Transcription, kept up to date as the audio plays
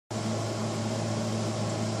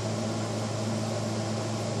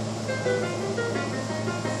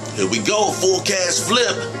Here we go, full cast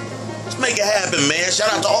flip. Let's make it happen, man.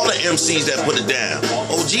 Shout out to all the MCs that put it down.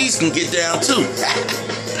 OGs can get down too.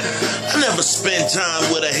 I never spend time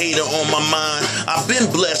with a hater on my mind. I've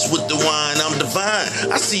been blessed with the wine, I'm divine.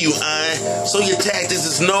 I see you eyeing, so your tactics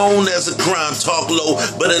is known as a crime. Talk low,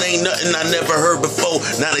 but it ain't nothing I never heard before.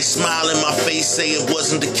 Now they smile in my face, say it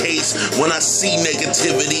wasn't the case. When I see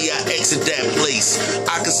negativity, I exit that place.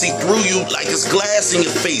 I can see through you like it's glass in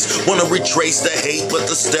your face. Wanna retrace the hate, but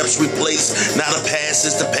the steps replace. Now the past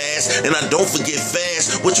is the past, and I don't forget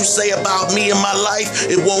fast. What you say about me and my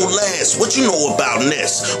life, it won't last. What you know about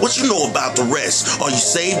Ness? What you know about the rest? Are you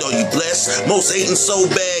saved? Are you blessed? Most hating so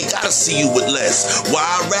bad, gotta see you with less. Why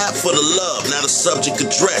I rap for the love, now the subject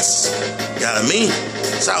address. Got what I mean?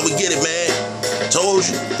 That's how we get it, man. Told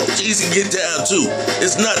you, OGs can get down too.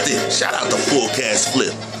 It's nothing. Shout out to Full Cast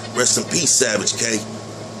Flip. Rest in peace, Savage K.